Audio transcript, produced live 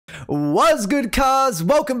What's good, cuz?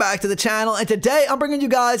 Welcome back to the channel, and today I'm bringing you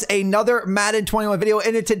guys another Madden 21 video.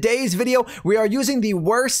 And in today's video, we are using the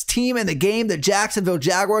worst team in the game, the Jacksonville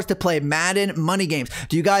Jaguars, to play Madden money games.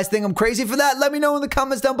 Do you guys think I'm crazy for that? Let me know in the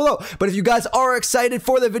comments down below. But if you guys are excited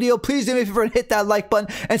for the video, please do me a favor and hit that like button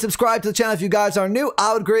and subscribe to the channel if you guys are new.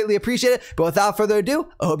 I would greatly appreciate it. But without further ado,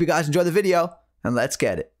 I hope you guys enjoy the video, and let's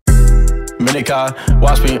get it. Minica,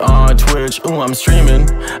 watch me on Twitch, ooh, I'm streaming.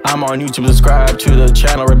 I'm on YouTube, subscribe to the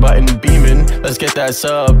channel, red button beaming. Let's get that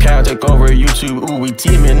sub count, take over YouTube, ooh, we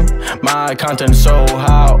teaming. My content so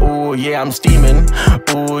hot, ooh, yeah, I'm steaming.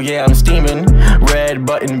 Ooh, yeah, I'm steaming, red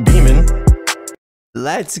button beaming.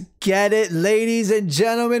 Let's get it, ladies and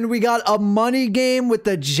gentlemen. We got a money game with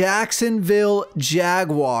the Jacksonville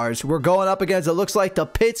Jaguars. We're going up against, it looks like, the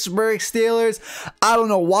Pittsburgh Steelers. I don't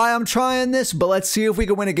know why I'm trying this, but let's see if we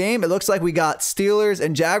can win a game. It looks like we got Steelers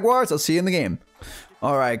and Jaguars. I'll see you in the game.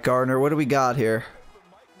 All right, Gardner, what do we got here?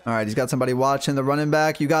 All right, he's got somebody watching the running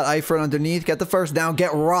back. You got Eifert underneath. Get the first down.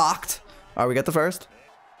 Get rocked. All right, we got the first.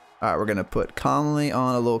 All right, we're going to put Conley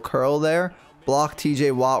on a little curl there. Block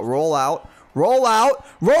TJ Watt. Roll out. Roll out,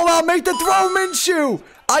 make the throw, Minshew.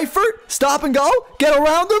 Eifert, stop and go, get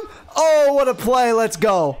around him. Oh, what a play, let's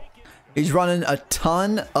go. He's running a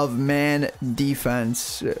ton of man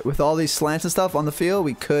defense. With all these slants and stuff on the field,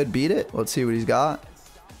 we could beat it. Let's see what he's got.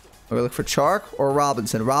 We're gonna look for Chark or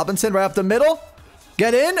Robinson. Robinson right up the middle.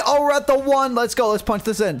 Get in, oh, we're at the one. Let's go, let's punch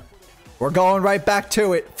this in. We're going right back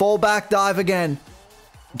to it. Full back dive again.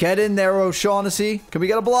 Get in there, O'Shaughnessy. Can we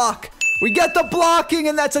get a block? We get the blocking,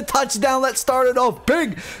 and that's a touchdown. Let's start it off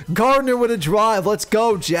big. Gardner with a drive. Let's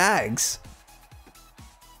go, Jags.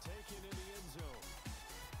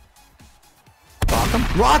 Rock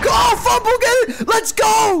him. Rock. Oh, fumble. Get it. Let's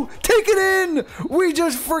go. Take it in. We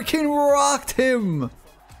just freaking rocked him.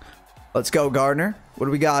 Let's go, Gardner. What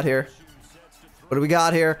do we got here? What do we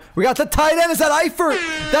got here? We got the tight end. Is that Eifert?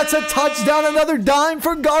 That's a touchdown. Another dime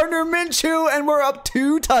for Gardner Minshew, and we're up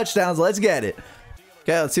 2 touchdowns. Let's get it.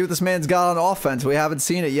 Okay, let's see what this man's got on offense. We haven't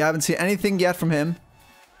seen it. You haven't seen anything yet from him.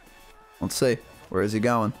 Let's see. Where is he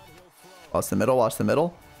going? Watch the middle. Watch the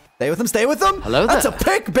middle. Stay with him. Stay with him. Hello there. That's a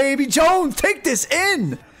pick, baby. Jones, take this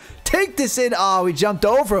in. Take this in. Oh, we jumped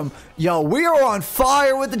over him. Yo, we are on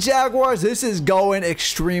fire with the Jaguars. This is going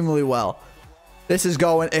extremely well. This is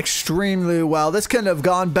going extremely well. This couldn't have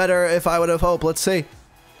gone better if I would have hoped. Let's see.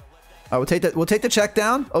 We'll take the check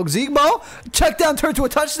down. Oh, Zegbo. Check down turned to a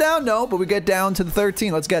touchdown. No, but we get down to the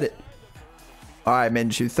 13. Let's get it. All right,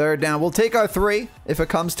 Minshew, third down. We'll take our 3 if it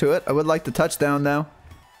comes to it. I would like the touchdown, though.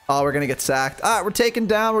 Oh, we're going to get sacked. All right, we're taking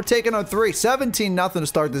down. We're taking our 3. 17-0 to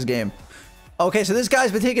start this game. Okay, so this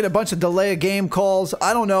guy's been taking a bunch of delay of game calls.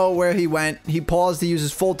 I don't know where he went. He paused to use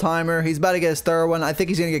his full timer. He's about to get his third one. I think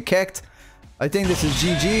he's going to get kicked. I think this is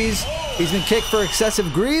GG's. He's been kicked for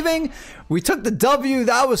excessive grieving. We took the W.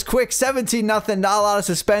 That was quick. 17-0. Not a lot of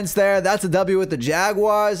suspense there. That's a W with the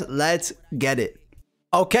Jaguars. Let's get it.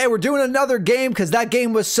 Okay, we're doing another game because that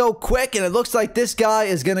game was so quick, and it looks like this guy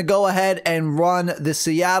is going to go ahead and run the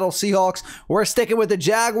Seattle Seahawks. We're sticking with the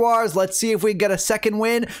Jaguars. Let's see if we can get a second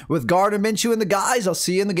win with Gardner Minshew and the guys. I'll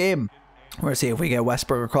see you in the game. We're going to see if we get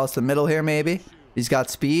Westbrook across the middle here, maybe. He's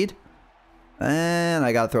got speed. And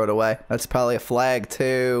I got to throw it away. That's probably a flag,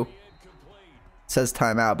 too. It says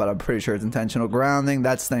timeout, but I'm pretty sure it's intentional grounding.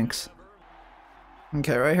 That stinks.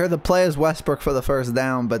 Okay, right here, the play is Westbrook for the first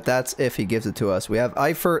down, but that's if he gives it to us. We have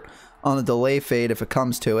Eifert on the delay fade if it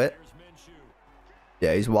comes to it.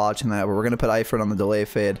 Yeah, he's watching that. But we're going to put Eifert on the delay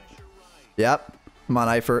fade. Yep. Come on,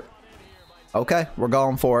 Eifert. Okay, we're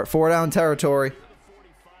going for it. 4 down territory.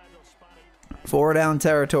 4 down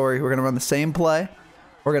territory. We're going to run the same play.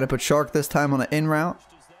 We're going to put Shark this time on an in route.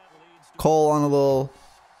 Cole on a little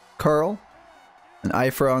curl. And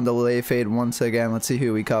Eifert on delay fade once again. Let's see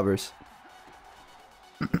who he covers.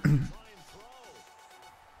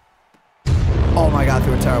 Oh my god,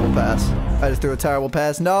 threw a terrible pass. I just threw a terrible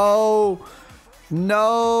pass. No!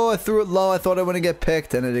 No! I threw it low. I thought I wouldn't get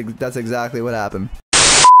picked, and that's exactly what happened.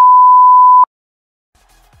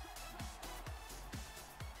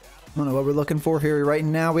 I don't know what we're looking for here right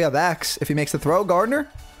now. We have X. If he makes the throw, Gardner.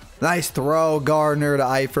 Nice throw, Gardner to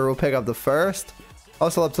Eifert. We'll pick up the first.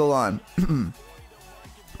 Also up to the line.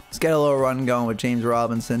 Let's get a little run going with James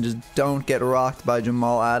Robinson. Just don't get rocked by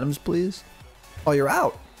Jamal Adams, please. Oh, you're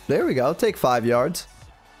out. There we go. Take 5 yards.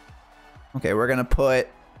 Okay, we're going to put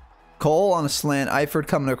Cole on a slant. Eifert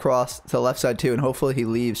coming across to the left side, too. And hopefully he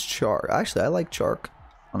leaves Chark. Actually, I like Chark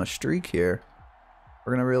on a streak here.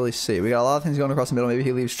 We're going to really see. We got a lot of things going across the middle. Maybe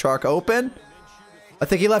he leaves Chark open. I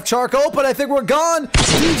think he left Chark open. I think we're gone.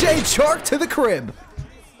 DJ Chark to the crib.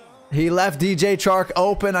 He left DJ Chark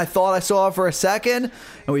open. I thought I saw it for a second.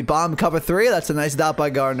 And we bombed cover 3. That's a nice dot by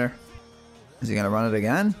Gardner. Is he going to run it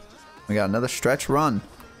again? We got another stretch run.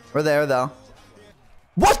 We're there, though.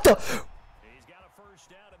 What the? He's got a first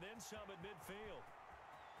down and then some at midfield.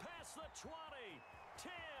 Past the 20,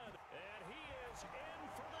 10, and he is in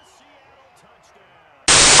for the Seattle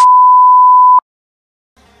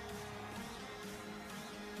touchdown.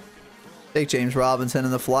 Take James Robinson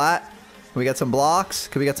in the flat. Can we get some blocks?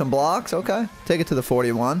 Can we get some blocks? Okay. Take it to the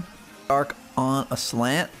 41. Chark on a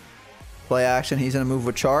slant. Play action. He's going to move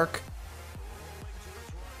with Chark.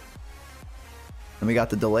 And we got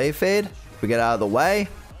the delay fade. We get out of the way.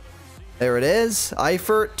 There it is.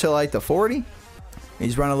 Eifert to like the 40.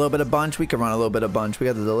 He's running a little bit of bunch. We can run a little bit of bunch. We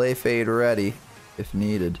got the delay fade ready if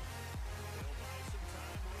needed.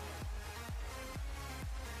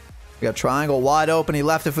 We got triangle wide open. He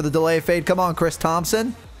left it for the delay fade. Come on, Chris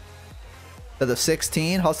Thompson. To the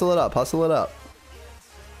 16. Hustle it up. Hustle it up.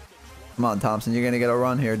 Come on, Thompson. You're going to get a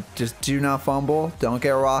run here. Just do not fumble. Don't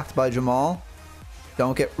get rocked by Jamal.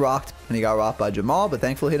 Don't get rocked. And he got rocked by Jamal, but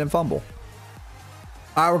thankfully he didn't fumble.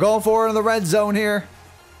 All right, we're going forward in the red zone here.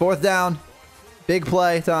 4th down. Big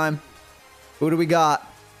play time. Who do we got?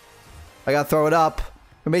 I got to throw it up.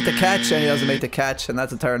 We make the catch, and he doesn't make the catch, and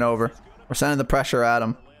that's a turnover. We're sending the pressure at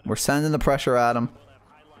him. We're sending the pressure at him.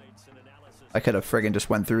 I could have friggin' just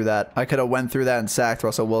went through that. I could have went through that and sacked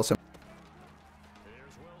Russell Wilson.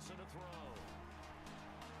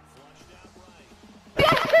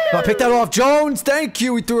 Oh, pick that off. Jones, thank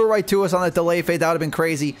you. He threw it right to us on that delay fade. That would have been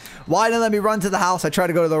crazy. Why didn't let me run to the house? I tried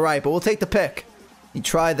to go to the right, but we'll take the pick. He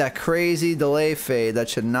tried that crazy delay fade. That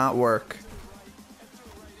should not work.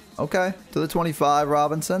 Okay, to the 25,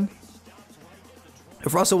 Robinson.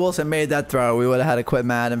 If Russell Wilson made that throw, we would have had to quit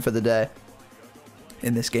Madden for the day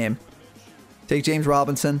in this game. Take James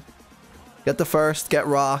Robinson. Get the first. Get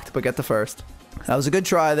rocked, but get the first. That was a good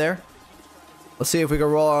try there. Let's see if we can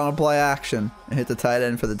roll on a play action and hit the tight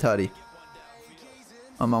end for the tutty.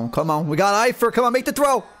 Come on, come on. We got Eifert. Come on, make the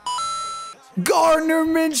throw. Gardner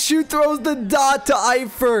Minshew throws the dot to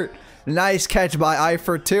Eifert. Nice catch by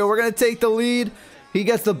Eifert, too. We're going to take the lead. He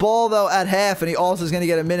gets the ball, though, at half, and he also is going to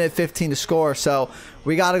get a minute 15 to score. So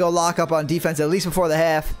we got to go lock up on defense at least before the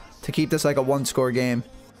half to keep this like a one-score game.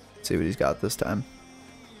 Let's see what he's got this time.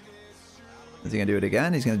 Is he going to do it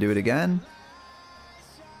again? He's going to do it again.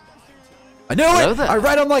 I knew it! I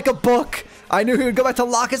read him like a book. I knew he would go back to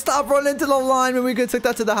lock and stop, run into the line, and we could take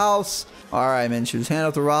that to the house. All right, Minshew's hand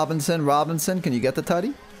off to Robinson. Robinson, can you get the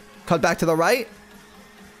tutty? Cut back to the right.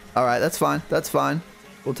 All right, that's fine. That's fine.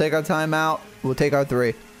 We'll take our timeout. We'll take our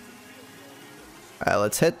 3. All right,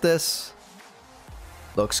 let's hit this.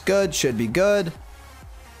 Looks good. Should be good.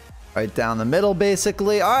 Right down the middle,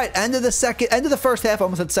 basically. All right, end of the first half.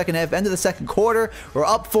 Almost at the second half. End of the second quarter. We're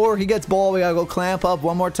up 4. He gets ball. We gotta go clamp up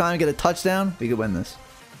one more time, get a touchdown. We could win this.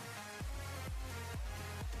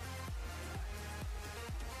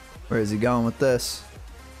 Where is he going with this?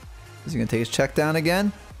 Is he gonna take his check down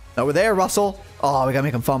again? Over there, Russell. Oh, we gotta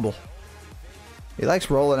make him fumble. He likes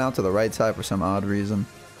rolling out to the right side for some odd reason.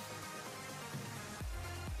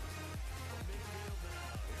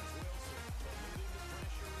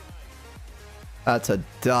 That's a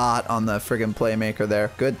dot on the friggin' playmaker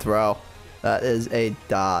there. Good throw. That is a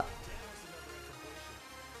dot.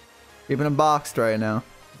 Keeping him boxed right now.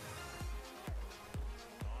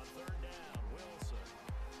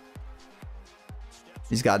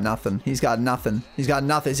 He's got nothing. He's got nothing. He's got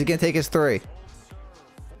nothing. Is he gonna take his 3?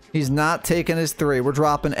 He's not taking his 3. We're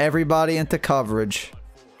dropping everybody into coverage.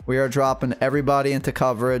 We are dropping everybody into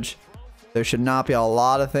coverage. There should not be a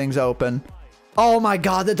lot of things open. Oh my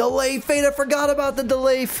god, the delay fade. I forgot about the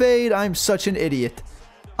delay fade. I'm such an idiot.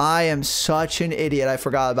 I am such an idiot. I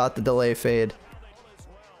forgot about the delay fade.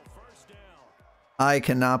 I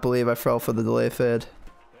cannot believe I fell for the delay fade.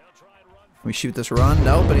 We shoot this run.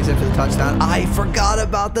 Nope, but he's in for the touchdown. I forgot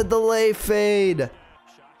about the delay fade.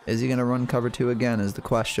 Is he going to run cover 2 again is the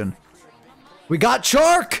question. We got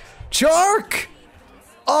Chark. Chark.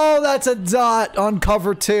 Oh, that's a dot on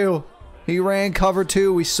cover 2. He ran cover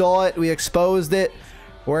 2. We saw it. We exposed it.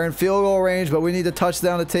 We're in field goal range, but we need the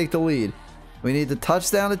touchdown to take the lead. We need the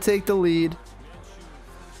touchdown to take the lead.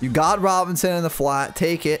 You got Robinson in the flat.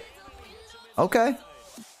 Take it. Okay.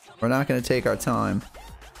 We're not going to take our time.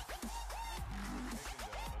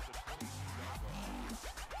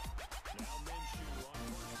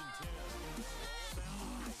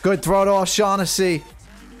 Good throw to O'Shaughnessy.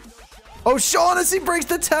 O'Shaughnessy breaks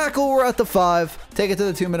the tackle. We're at the 5. Take it to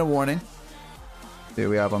the 2-minute warning. See what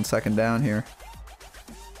we have on second down here.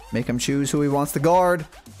 Make him choose who he wants to guard.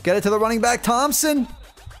 Get it to the running back, Thompson.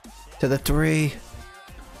 To the 3.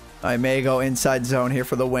 I may go inside zone here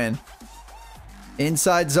for the win.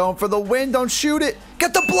 Inside zone for the win. Don't shoot it.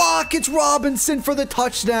 Get the block. It's Robinson for the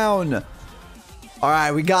touchdown. All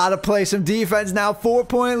right, we got to play some defense now.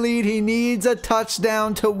 4-point lead. He needs a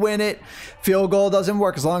touchdown to win it. Field goal doesn't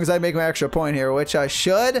work as long as I make my extra point here, which I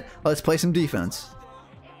should. Let's play some defense.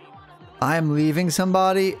 I am leaving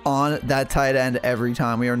somebody on that tight end every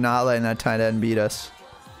time. We are not letting that tight end beat us.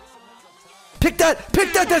 Pick that.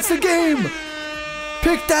 Pick that. That's the game.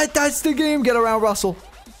 Pick that. That's the game. Get around Russell.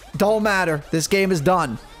 Don't matter. This game is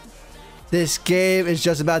done. This game is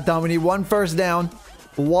just about done. We need one first down.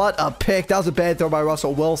 What a pick. That was a bad throw by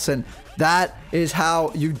Russell Wilson. That is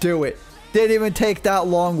how you do it. Didn't even take that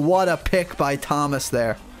long. What a pick by Thomas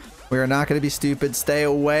there. We are not going to be stupid. Stay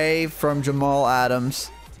away from Jamal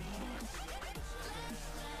Adams.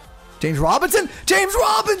 James Robinson. James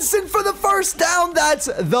Robinson for the first down. That's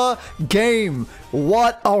the game.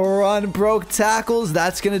 What a run. Broke tackles.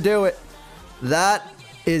 That's going to do it. That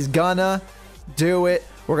is gonna do it.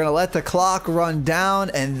 We're gonna let the clock run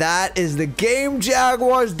down, and that is the game.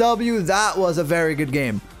 Jaguars W. That was a very good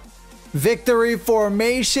game. Victory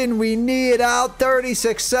formation. We need it out.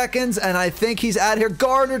 36 seconds, and I think he's out here.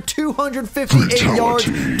 Gardner, 258 yards,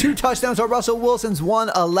 2 touchdowns. So Russell Wilson's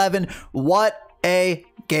 111. What a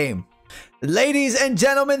game. Ladies and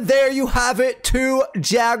gentlemen, there you have it. 2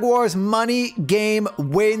 Jaguars money game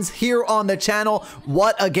wins here on the channel.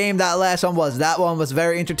 What a game that last one was. That one was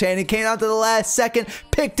very entertaining. Came out to the last second,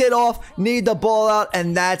 picked it off, need the ball out,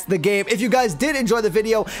 and that's the game. If you guys did enjoy the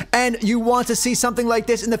video and you want to see something like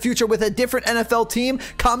this in the future with a different NFL team,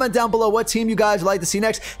 comment down below what team you guys would like to see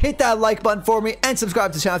next. Hit that like button for me and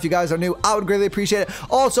subscribe to the channel if you guys are new. I would greatly appreciate it.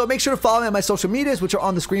 Also, make sure to follow me on my social medias, which are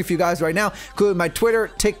on the screen for you guys right now, including my Twitter,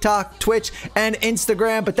 TikTok, Twitch, and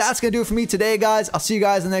Instagram. But that's gonna do it for me today, guys. I'll see you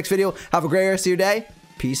guys in the next video. Have a great rest of your day.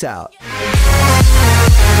 Peace out.